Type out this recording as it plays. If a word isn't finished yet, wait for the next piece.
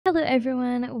Hello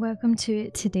everyone, welcome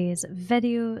to today's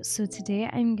video. So today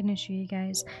I'm going to show you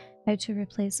guys how to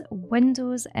replace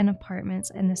windows in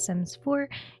apartments in The Sims 4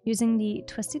 using the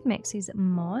TwistedMexi's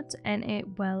mod, and it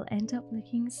will end up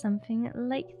looking something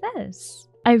like this.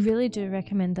 I really do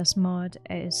recommend this mod.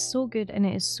 It is so good and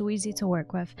it is so easy to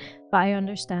work with, but I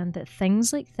understand that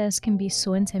things like this can be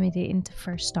so intimidating to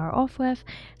first start off with,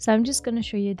 so I'm just going to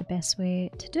show you the best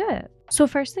way to do it. So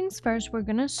first things first, we're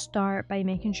going to start by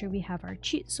making sure we have our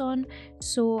cheats on.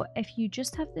 So if you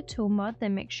just have the T.O.O.L mod,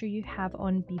 then make sure you have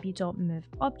on bb.move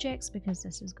objects, because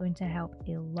this is going to help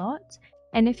a lot.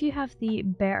 And if you have the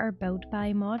better build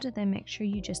by mod, then make sure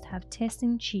you just have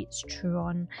testing cheats true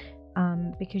on,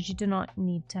 because you do not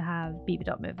need to have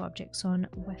bb.move objects on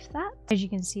with that. As you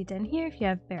can see down here, if you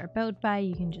have better build by,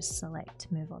 you can just select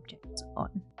move objects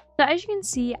on. So as you can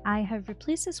see, I have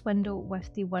replaced this window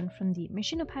with the one from the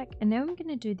Machine pack, and now I'm going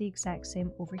to do the exact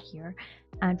same over here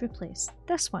and replace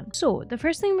this one. So the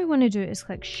first thing we want to do is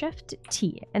click Shift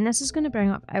T, and this is going to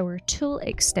bring up our tool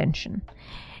extension.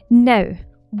 Now,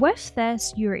 with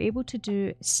this, you're able to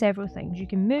do several things. You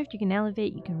can move, you can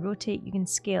elevate, you can rotate, you can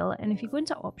scale, and if you go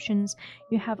into options,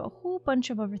 you have a whole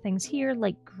bunch of other things here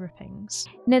like groupings.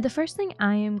 Now, the first thing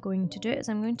I am going to do is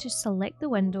I'm going to select the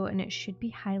window, and it should be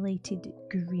highlighted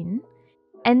green.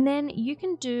 And then you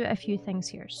can do a few things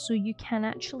here. So you can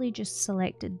actually just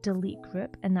select delete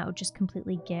group, and that will just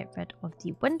completely get rid of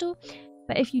the window.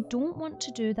 But if you don't want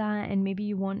to do that, and maybe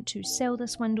you want to sell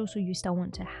this window so you still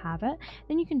want to have it,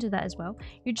 then you can do that as well.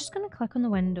 You're just going to click on the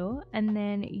window, and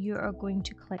then you are going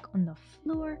to click on the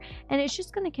floor, and it's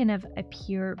just going to kind of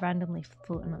appear randomly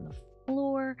floating on the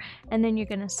floor. And then you're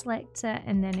going to select it,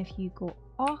 and then if you go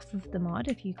off of the mod,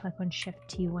 if you click on Shift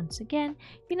T once again,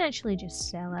 you can actually just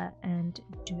sell it and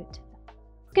do it.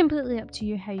 Completely up to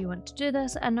you how you want to do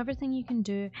this. Another thing you can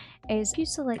do is if you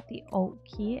select the Alt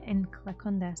key and click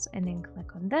on this and then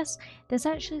click on this, this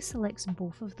actually selects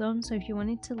both of them. So if you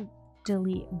wanted to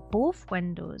delete both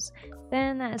windows,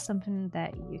 then that is something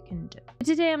that you can do. But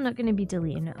today I'm not going to be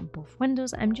deleting both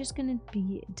windows, I'm just going to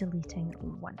be deleting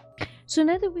one. So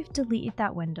now that we've deleted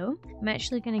that window, I'm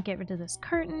actually going to get rid of this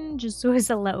curtain just so it's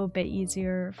a little bit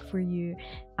easier for you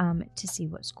to see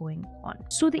what's going on.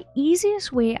 So the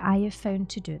easiest way I have found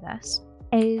to do this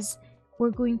is we're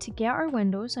going to get our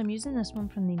windows. I'm using this one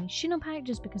from the Machine pack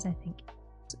just because I think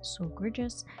it's so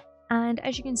gorgeous. And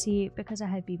as you can see, because I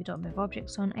had bb.move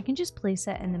objects on, I can just place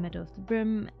it in the middle of the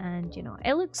room, and you know,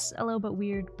 it looks a little bit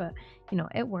weird, but you know,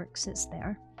 it works, it's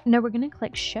there. Now we're going to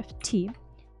click Shift T,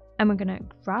 and we're going to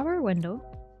grab our window,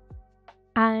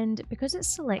 and because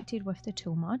it's selected with the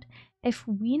T.O.O.L mod, if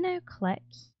we now click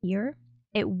here,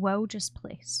 it will just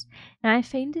place. Now I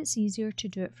find it's easier to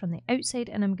do it from the outside,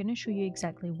 and I'm going to show you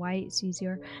exactly why it's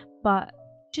easier, but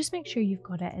just make sure you've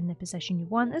got it in the position you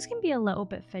want. This can be a little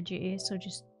bit fidgety, so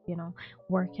just, you know,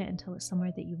 work it until it's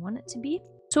somewhere that you want it to be.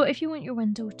 So if you want your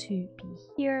window to be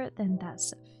here, then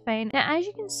that's fine. Now as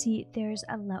you can see, there's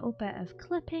a little bit of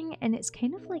clipping, and it's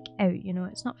kind of like out, you know,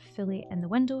 it's not fully in the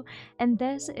window, and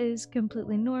this is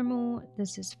completely normal.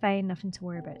 This is fine, nothing to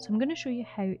worry about. So I'm going to show you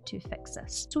how to fix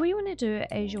this. So what you want to do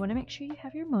is you want to make sure you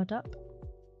have your mod up,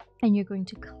 and you're going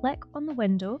to click on the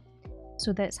window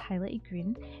so that it's highlighted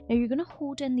green. Now you're going to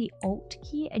hold in the Alt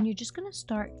key, and you're just going to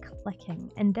start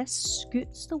clicking, and this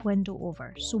scoots the window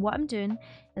over. So what I'm doing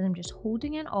is I'm just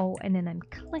holding in Alt, and then I'm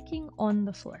clicking on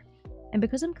the floor. And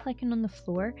because I'm clicking on the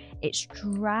floor, it's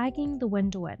dragging the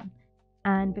window in.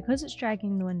 And because it's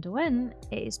dragging the window in,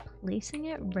 it is placing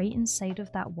it right inside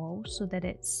of that wall so that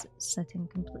it's sitting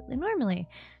completely normally.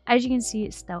 As you can see,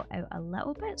 it's still out a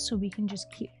little bit, so we can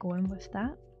just keep going with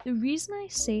that. The reason I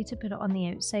say to put it on the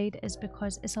outside is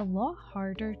because it's a lot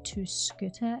harder to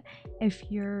scoot it if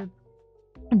you're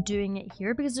doing it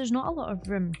here, because there's not a lot of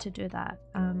room to do that.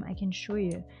 I can show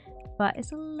you, but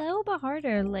it's a little bit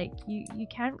harder. Like you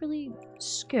can't really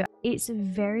scoot. It's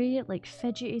very like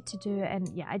fidgety to do, and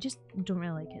yeah, I just don't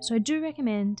really like it. So I do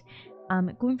recommend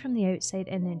going from the outside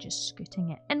and then just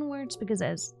scooting it inwards, because it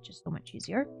is just so much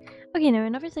easier. Okay, now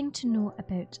another thing to know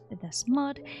about this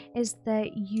mod is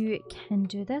that you can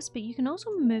do this, but you can also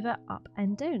move it up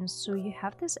and down. So you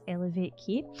have this elevate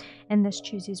key, and this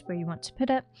chooses where you want to put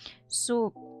it.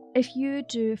 So if you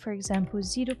do, for example,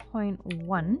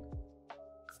 0.1,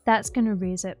 that's going to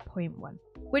raise it 0.1,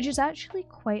 which is actually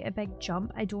quite a big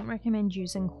jump. I don't recommend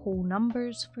using whole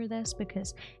numbers for this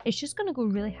because it's just going to go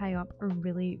really high up or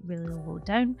really, really low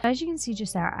down. As you can see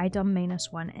just there, I done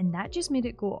 -1, and that just made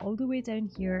it go all the way down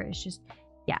here. It's just,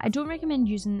 yeah, I don't recommend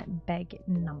using big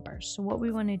numbers. So what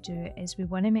we want to do is we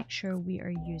want to make sure we are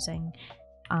using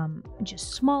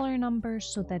just smaller numbers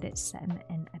so that it's sitting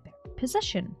in a better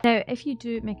position. Now, if you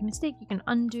do make a mistake, you can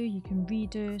undo, you can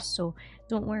redo, so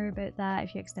don't worry about that.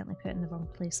 If you accidentally put it in the wrong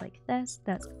place like this,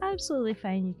 that's absolutely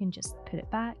fine. You can just put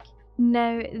it back.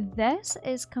 Now, this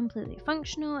is completely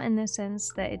functional in the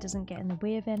sense that it doesn't get in the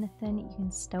way of anything. You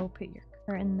can still put your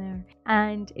in there,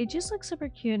 and it just looks super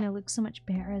cute, and it looks so much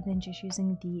better than just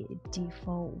using the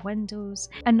default windows.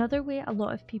 Another way a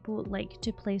lot of people like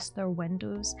to place their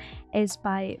windows is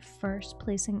by first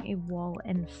placing a wall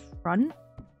in front.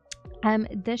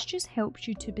 This just helps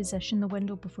you to position the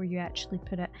window before you actually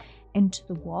put it into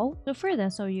the wall. So for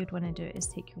this, all you'd want to do is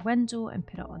take your window and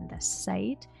put it on this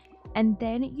side, and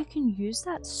then you can use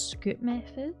that scoop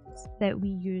method that we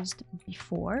used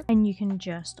before, and you can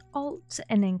just alt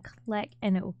and then click,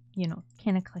 and it will, you know,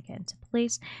 kind of click it into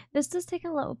place. This does take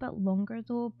a little bit longer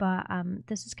though, but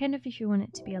this is kind of if you want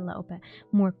it to be a little bit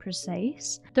more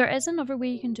precise. There is another way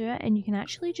you can do it, and you can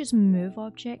actually just move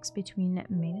objects between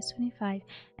 -25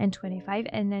 and 25,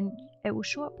 and then it will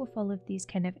show up with all of these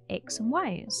kind of X and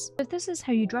Y's. If this is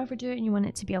how you'd rather do it and you want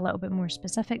it to be a little bit more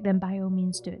specific, then by all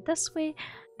means do it this way.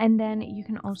 And then you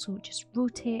can also just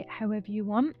rotate however you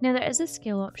want. Now there is a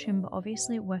scale option, but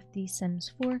obviously with the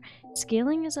Sims 4,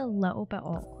 scaling is a little bit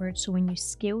awkward. So when you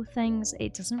scale things,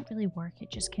 it doesn't really work.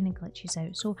 It just kind of glitches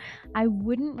out. So I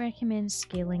wouldn't recommend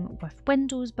scaling with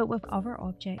windows, but with other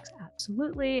objects,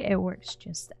 absolutely, it works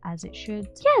just as it should.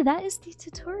 Yeah, that is the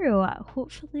tutorial.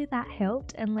 Hopefully that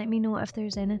helped, and let me know if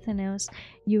there's anything else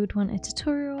you would want a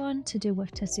tutorial on to do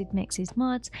with TwistedMexi's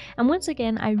mods. And once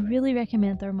again, I really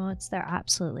recommend their mods. They're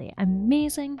absolutely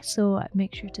amazing, so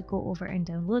make sure to go over and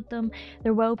download them.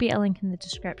 There will be a link in the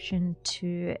description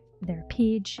to their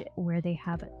page where they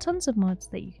have tons of mods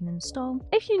that you can install.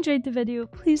 If you enjoyed the video,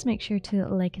 please make sure to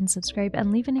like and subscribe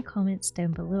and leave any comments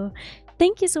down below.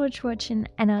 Thank you so much for watching,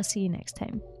 and I'll see you next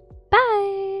time. Bye!